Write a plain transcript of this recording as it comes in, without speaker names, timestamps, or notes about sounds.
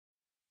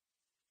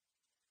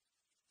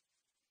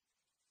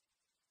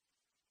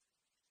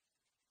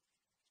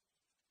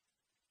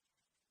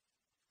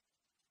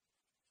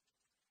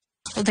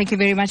Well, thank you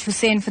very much,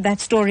 Hussein, for that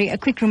story. A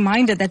quick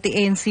reminder that the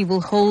ANC will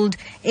hold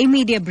a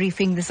media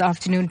briefing this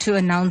afternoon to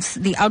announce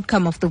the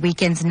outcome of the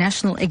weekend's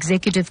National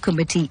Executive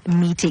Committee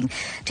meeting.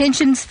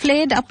 Tensions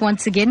flared up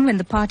once again when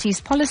the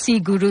party's policy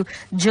guru,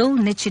 Jill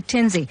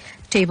Nechitenze,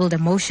 tabled a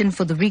motion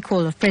for the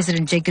recall of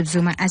President Jacob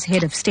Zuma as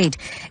head of state.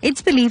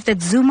 It's believed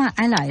that Zuma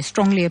allies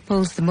strongly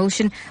opposed the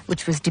motion,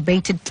 which was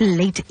debated till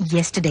late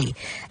yesterday.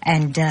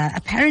 And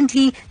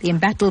apparently, the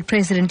embattled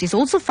president is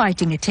also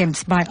fighting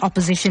attempts by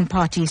opposition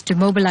parties to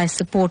mobilize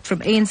support from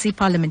ANC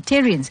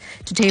parliamentarians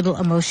to table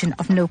a motion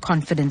of no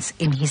confidence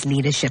in his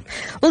leadership.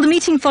 Well, the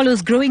meeting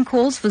follows growing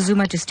calls for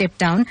Zuma to step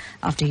down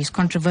after his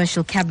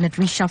controversial cabinet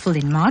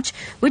reshuffle in March,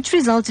 which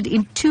resulted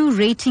in 2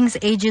 ratings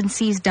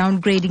agencies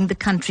downgrading the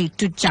country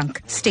to junk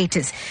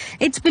status.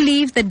 It's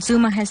believed that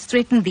Zuma has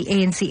threatened the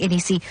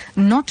ANC-NEC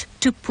not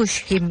to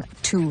push him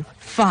too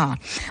far.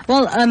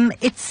 Well,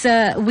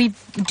 we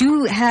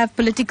do have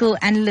political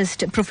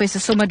analyst Professor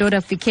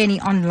Somadoda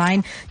Fikeni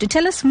online to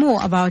tell us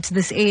more about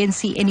this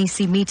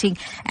ANC-NEC meeting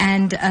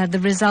and the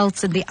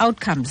results and the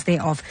outcomes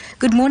thereof.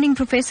 Good morning,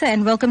 Professor,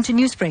 and welcome to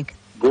Newsbreak.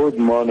 Good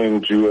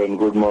morning to you and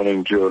good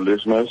morning to your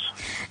listeners.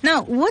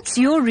 Now, what's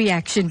your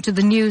reaction to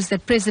the news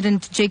that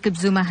President Jacob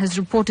Zuma has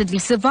reportedly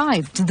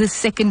survived this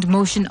second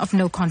motion of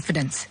no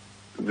confidence?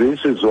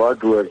 This is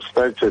what we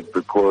expected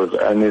because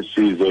NEC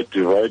is a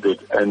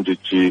divided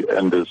entity,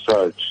 and as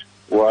such,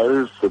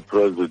 whilst the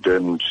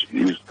president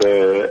is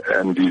there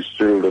and is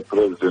still the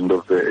president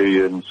of the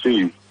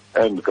ANC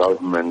and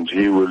government,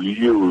 he will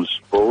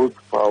use both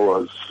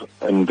powers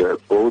and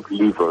both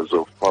levers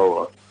of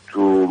power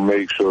to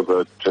make sure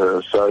that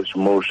such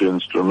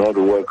motions do not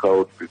work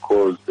out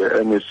because the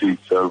NEC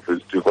itself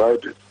is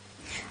divided.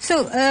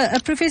 So,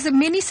 Professor,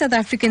 many South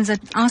Africans are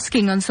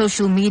asking on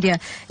social media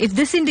if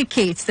this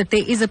indicates that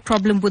there is a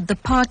problem with the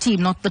party,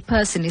 not the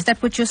person. Is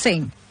that what you're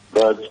saying?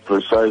 That's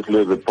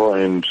precisely the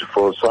point.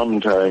 For some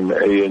time,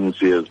 ANC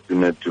has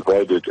been a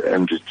divided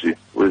entity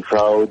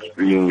without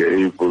being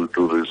able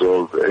to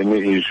resolve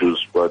any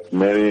issues, but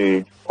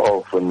many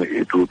often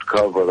it would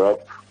cover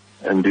up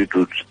and it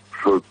would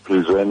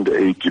present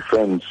a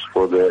defense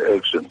for their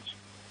actions.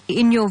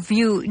 In your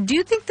view, do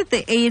you think that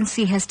the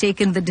ANC has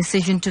taken the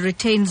decision to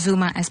retain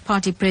Zuma as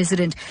party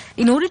president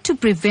in order to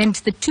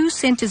prevent the 2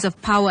 centers of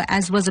power,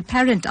 as was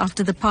apparent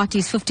after the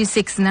party's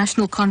 56th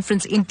national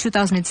conference in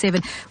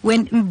 2007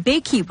 when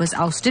Mbeki was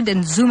ousted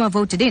and Zuma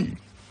voted in?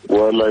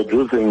 Well, I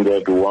do think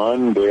that,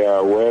 one, they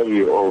are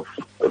wary of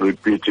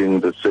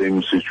repeating the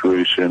same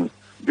situation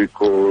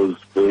because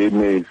they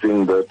may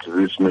think that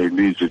this may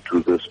lead to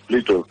the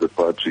split of the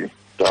party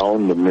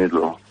down the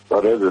middle,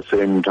 but at the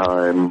same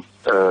time,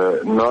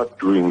 not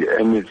doing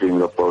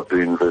anything about the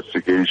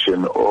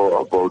investigation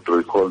or about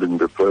recalling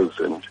the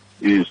president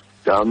is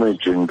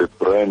damaging the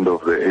brand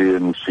of the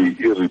ANC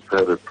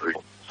irreparably,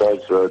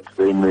 such that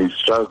they may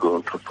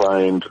struggle to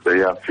find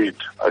their feet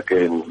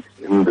again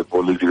in the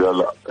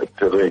political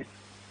terrain.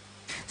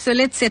 So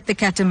let's set the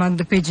cat among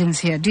the pigeons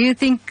here. Do you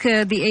think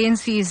the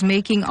ANC is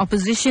making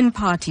opposition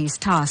parties'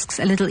 tasks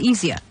a little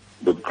easier?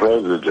 The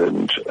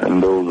president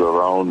and those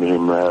around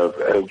him have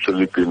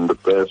actually been the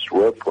best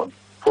weapon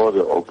for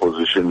the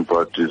opposition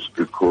parties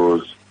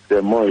because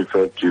they're more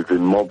effective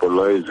in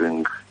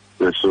mobilizing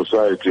the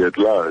society at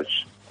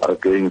large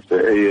against the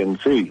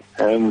ANC.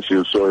 Hence,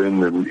 you saw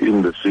in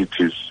the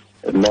cities,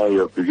 and now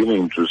you're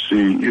beginning to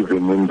see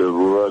even in the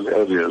rural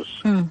areas,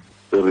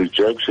 the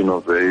rejection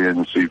of the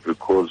ANC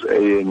because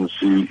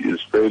ANC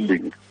is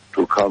failing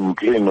to come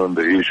clean on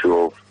the issue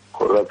of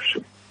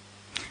corruption.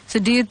 So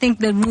do you think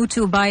the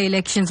Mutu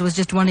by-elections was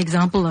just one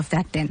example of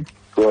that then?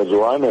 It was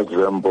one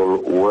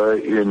example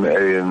wherein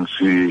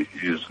ANC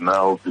is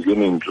now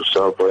beginning to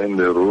suffer in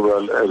the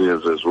rural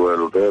areas as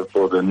well.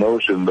 Therefore, the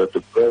notion that the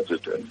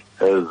president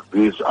has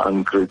this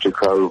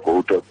uncritical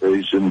voter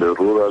base in the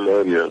rural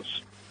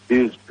areas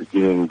is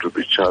beginning to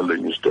be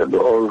challenged. And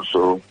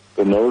also,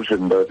 the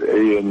notion that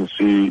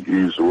ANC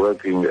is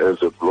working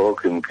as a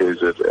bloc in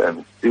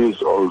KZN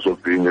is also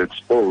being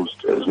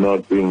exposed as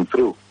not being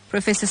true.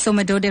 Professor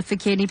Somadoda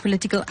Fikeni,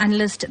 political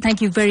analyst, thank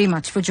you very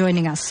much for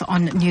joining us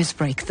on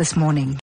Newsbreak this morning.